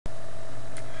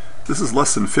This is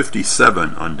lesson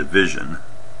 57 on division.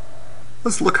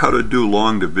 Let's look how to do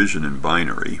long division in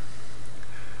binary.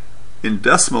 In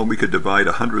decimal, we could divide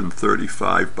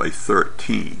 135 by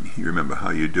 13. You remember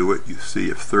how you do it. You see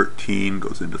if 13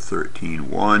 goes into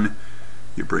 13(1),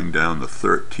 you bring down the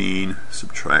 13,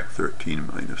 subtract 13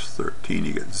 minus 13,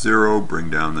 you get 0, bring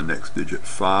down the next digit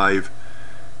 5.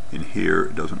 In here,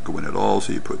 it doesn't go in at all,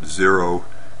 so you put 0.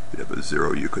 If you have a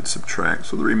 0, you could subtract.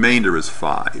 So the remainder is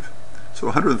 5. So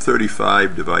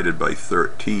 135 divided by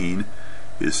 13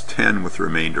 is 10 with the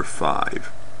remainder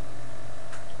 5.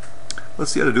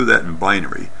 Let's see how to do that in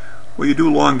binary. Well, you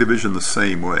do long division the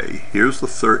same way. Here's the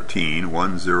 13,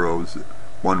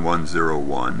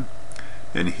 1101,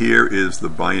 and here is the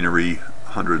binary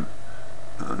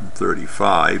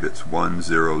 135. It's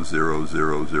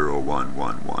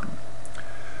 10000111.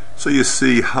 So you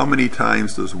see, how many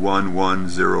times does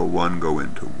 1101 go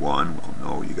into 1? Well,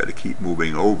 no, you got to keep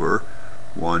moving over.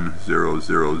 1000,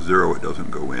 it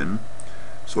doesn't go in.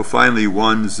 So finally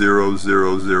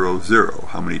 10000.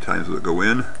 How many times does it go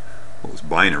in? Well, it's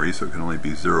binary, so it can only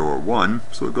be 0 or 1,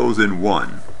 so it goes in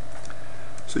 1.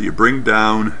 So you bring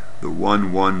down the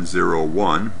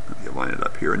 1101, you line it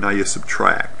up here, and now you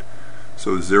subtract.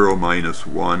 So 0 minus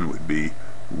 1 would be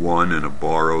 1 and a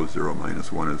borrow. 0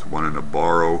 minus 1 is 1 and a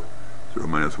borrow. 0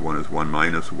 minus 1 is 1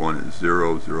 minus 1 is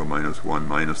 0. 0 minus 1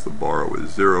 minus the borrow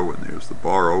is 0, and there's the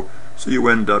borrow. So you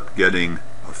end up getting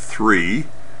a 3,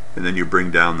 and then you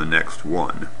bring down the next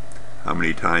 1. How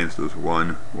many times does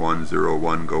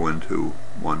 1101 go into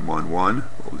 111?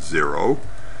 Well, 0.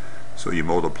 So you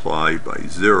multiply by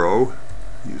 0.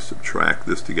 You subtract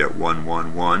this to get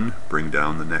 111. Bring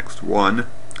down the next 1.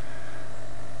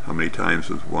 How many times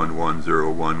does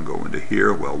 1101 go into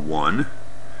here? Well, 1.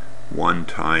 1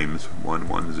 times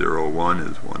 1101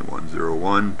 is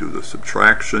 1101. Do the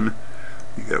subtraction.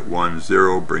 You get 1,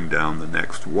 0. Bring down the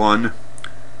next 1.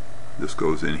 This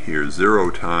goes in here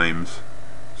 0 times.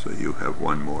 So you have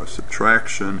one more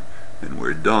subtraction, and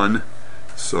we're done.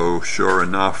 So sure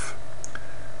enough,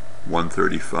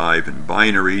 135 in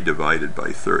binary divided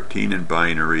by 13 in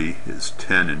binary is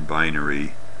 10 in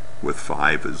binary, with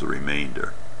 5 as the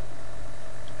remainder.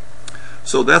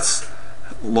 So that's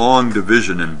long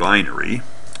division in binary.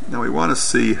 Now we want to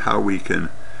see how we can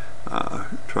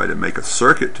try to make a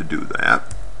circuit to do that.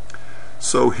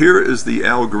 So here is the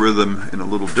algorithm in a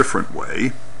little different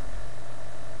way.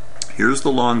 Here's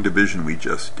the long division we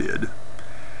just did,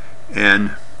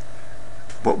 and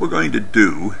what we're going to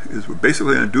do is we're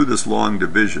basically going to do this long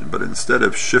division, but instead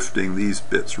of shifting these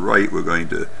bits right, we're going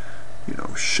to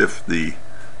shift the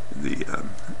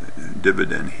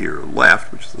dividend here left,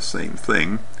 which is the same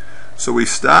thing. So we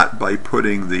start by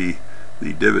putting the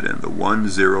dividend, the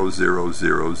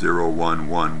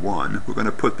 10000111. We're going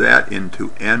to put that into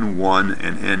N1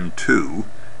 and N2.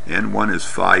 N1 is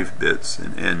 5 bits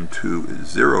and N2 is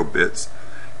 0 bits.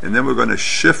 And then we're going to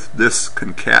shift this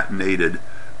concatenated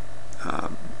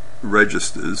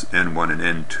registers, N1 and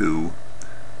N2,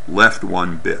 left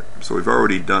 1 bit. So we've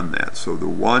already done that. So the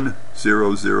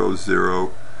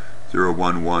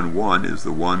 10000111 is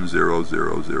the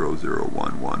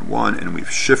 10000111, and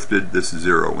we've shifted this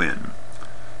 0 in.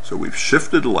 So we've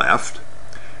shifted left,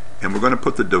 and we're going to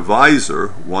put the divisor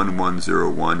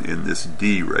 1101 in this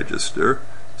D register,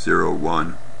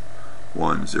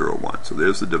 01101. So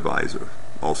there's the divisor,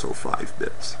 also 5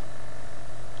 bits.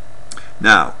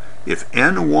 Now, if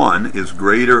N1 is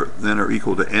greater than or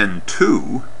equal to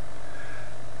N2,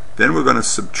 then we're going to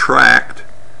subtract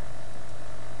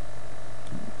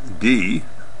D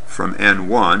from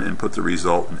N1 and put the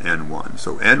result in N1.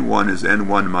 So N1 is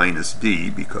N1 minus D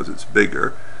because it's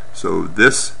bigger. So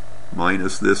this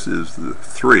minus this is the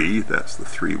 3. That's the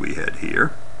 3 we had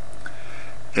here.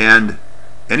 And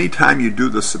anytime you do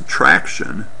the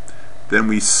subtraction, then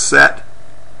we set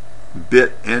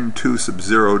bit N2 sub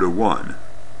 0 to 1.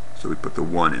 So we put the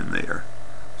 1 in there.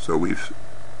 So we've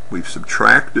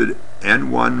subtracted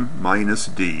N1 minus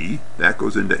D. That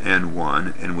goes into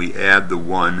N1, and we add the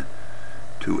 1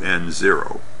 to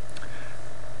N0.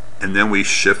 And then we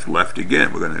shift left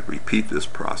again. We're going to repeat this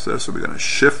process. So we're going to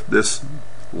shift this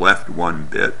left 1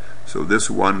 bit. So this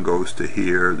 1 goes to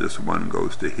here, this 1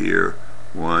 goes to here,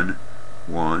 1,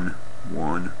 1,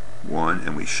 1, 1,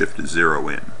 and we shift a 0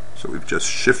 in. So we've just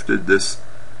shifted these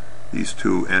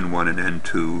two, N1 and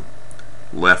N2,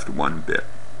 left 1 bit.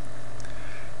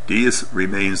 D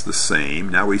remains the same.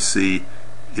 Now we see,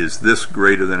 is this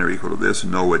greater than or equal to this?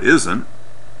 No, it isn't.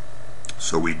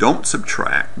 So we don't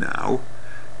subtract now,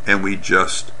 and we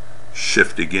just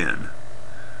shift again.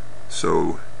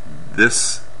 So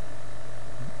these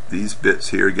bits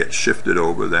here get shifted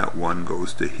over. That 1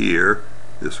 goes to here,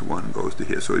 this 1 goes to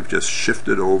here. So we've just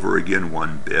shifted over again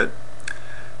 1 bit.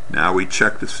 Now we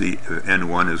check to see if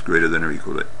n1 is greater than or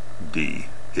equal to d.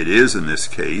 It is in this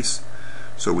case.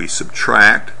 So we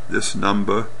subtract this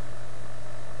number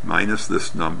minus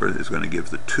this number is going to give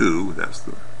the 2. That's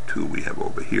the 2 we have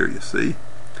over here, you see.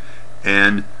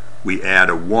 And we add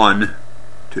a 1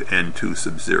 to n2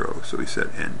 sub 0. So we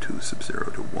set n2 sub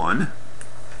 0 to 1.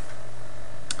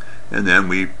 And then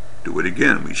we do it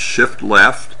again. We shift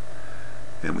left,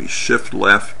 and we shift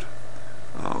left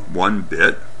 1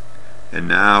 bit. And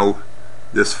now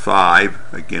this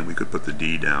 5, again we could put the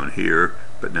d down here,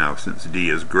 but now since d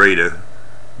is greater,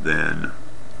 then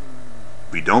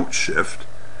we don't shift,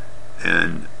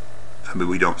 and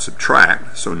we don't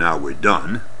subtract, so now we're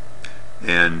done.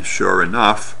 And sure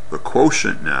enough, the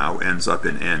quotient now ends up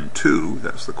in n2.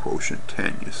 That's the quotient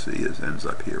 10, you see, ends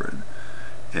up here in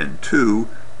n2,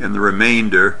 and the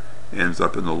remainder ends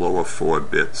up in the lower 4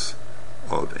 bits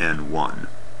of n1.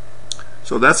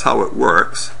 So that's how it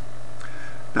works.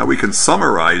 Now we can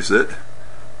summarize it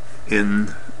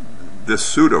in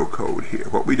this pseudocode here.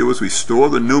 What we do is we store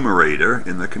the numerator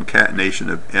in the concatenation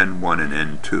of n1 and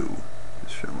n2,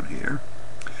 as shown here,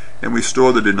 and we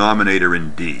store the denominator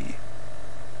in d.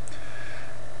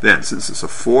 Then, since it's a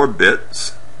 4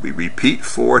 bits, we repeat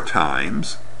 4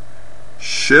 times,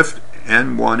 shift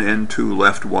n1, n2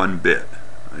 left 1 bit.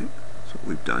 Right? That's what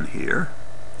we've done here.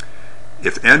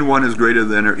 If n1 is greater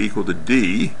than or equal to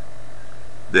d,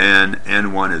 then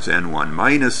n1 is n1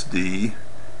 minus d,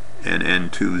 and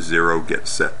n2 0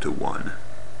 gets set to 1.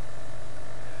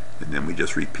 And then we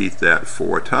just repeat that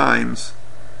 4 times,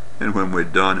 and when we're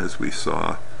done, as we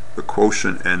saw, the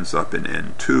quotient ends up in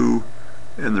n2,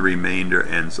 and the remainder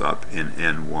ends up in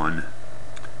n1,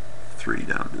 3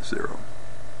 down to 0.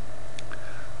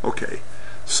 Okay,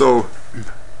 so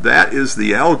that is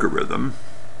the algorithm.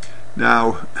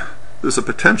 Now, there's a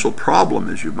potential problem,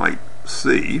 as you might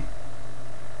see.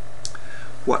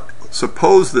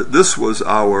 Suppose that this was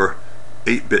our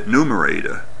 8-bit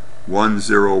numerator,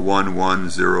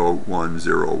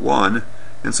 10110101,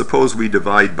 and suppose we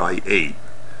divide by 8.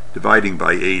 Dividing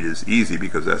by 8 is easy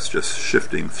because that's just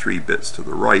shifting 3 bits to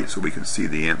the right, so we can see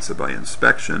the answer by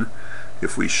inspection.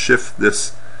 If we shift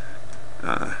this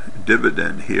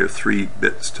dividend here 3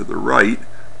 bits to the right,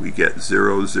 we get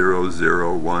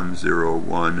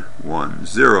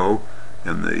 000101110,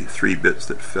 and the 3 bits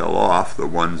that fell off, the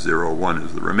 101,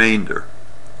 is the remainder.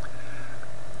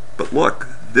 But look,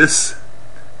 this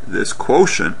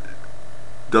quotient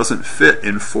doesn't fit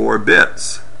in 4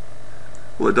 bits.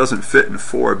 Well, it doesn't fit in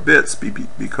 4 bits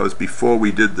because before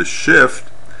we did the shift,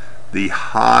 the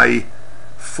high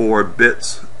 4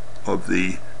 bits of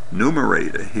the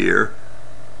numerator here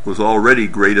was already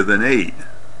greater than 8.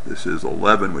 This is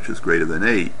 11, which is greater than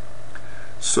 8.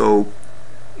 So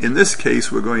in this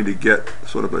case, we're going to get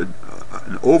sort of an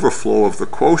overflow of the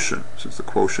quotient, since the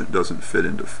quotient doesn't fit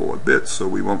into 4 bits, so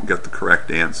we won't get the correct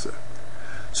answer.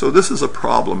 So this is a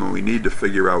problem, and we need to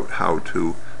figure out how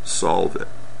to solve it.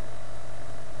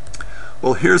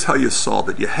 Well, here's how you solve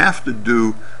it. You have to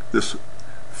do this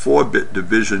 4-bit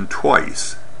division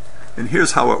twice, and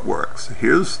here's how it works.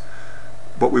 Here's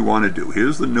what we want to do.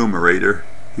 Here's the numerator,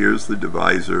 here's the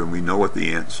divisor, and we know what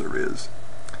the answer is.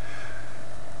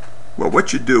 Well,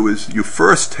 what you do is you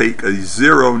first take a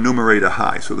 0 numerator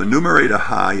high. So the numerator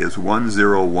high is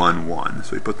 1011.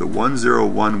 So you put the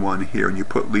 1011 here, and you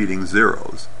put leading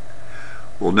zeros.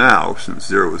 Well, now, since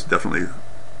 0 is definitely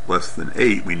less than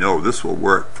 8, we know this will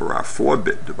work for our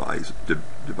 4-bit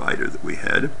divider that we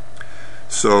had.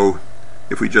 So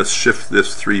if we just shift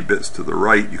this 3 bits to the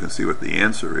right, you can see what the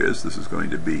answer is. This is going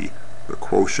to be the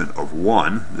quotient of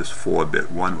 1. This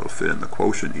 4-bit 1 will fit in the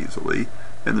quotient easily,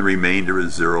 and the remainder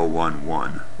is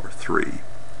 011, or 3.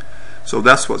 So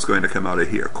that's what's going to come out of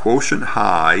here. Quotient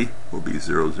high will be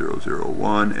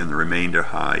 0001, and the remainder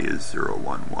high is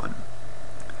 011.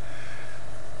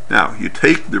 Now, you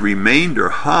take the remainder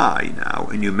high now,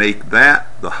 and you make that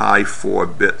the high 4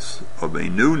 bits of a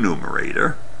new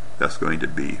numerator. That's going to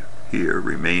be here,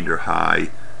 remainder high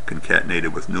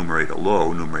concatenated with numerator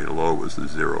low. Numerator low was the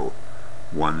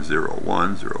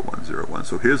 0101.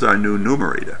 So here's our new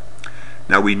numerator.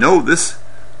 Now we know this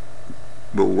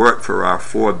will work for our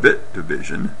 4-bit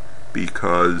division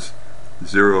because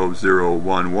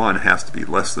 0011 has to be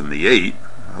less than the 8,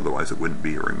 otherwise it wouldn't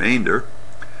be a remainder.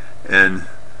 And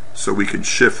so we can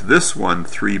shift this one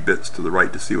 3 bits to the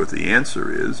right to see what the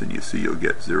answer is, and you see you'll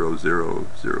get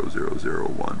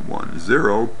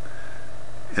 00000110,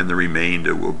 and the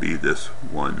remainder will be this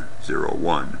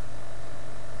 101.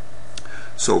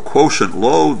 So quotient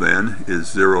low then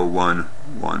is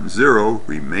 0110,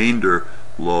 remainder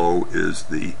low is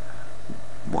the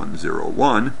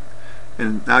 101.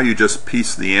 And now you just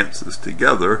piece the answers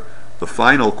together. The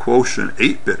final quotient,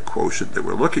 8-bit quotient that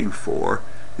we're looking for,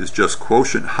 is just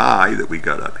quotient high that we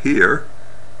got up here,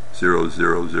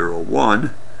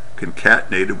 0001,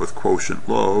 concatenated with quotient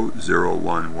low,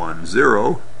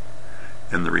 0110,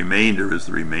 and the remainder is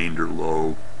the remainder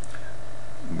low,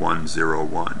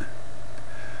 101.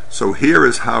 So here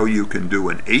is how you can do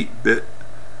an 8-bit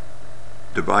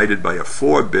divided by a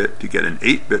 4-bit to get an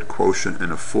 8-bit quotient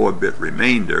and a 4-bit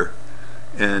remainder,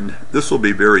 and this will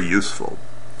be very useful.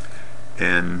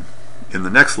 And in the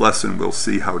next lesson we'll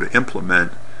see how to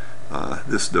implement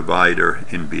this divider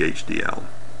in VHDL.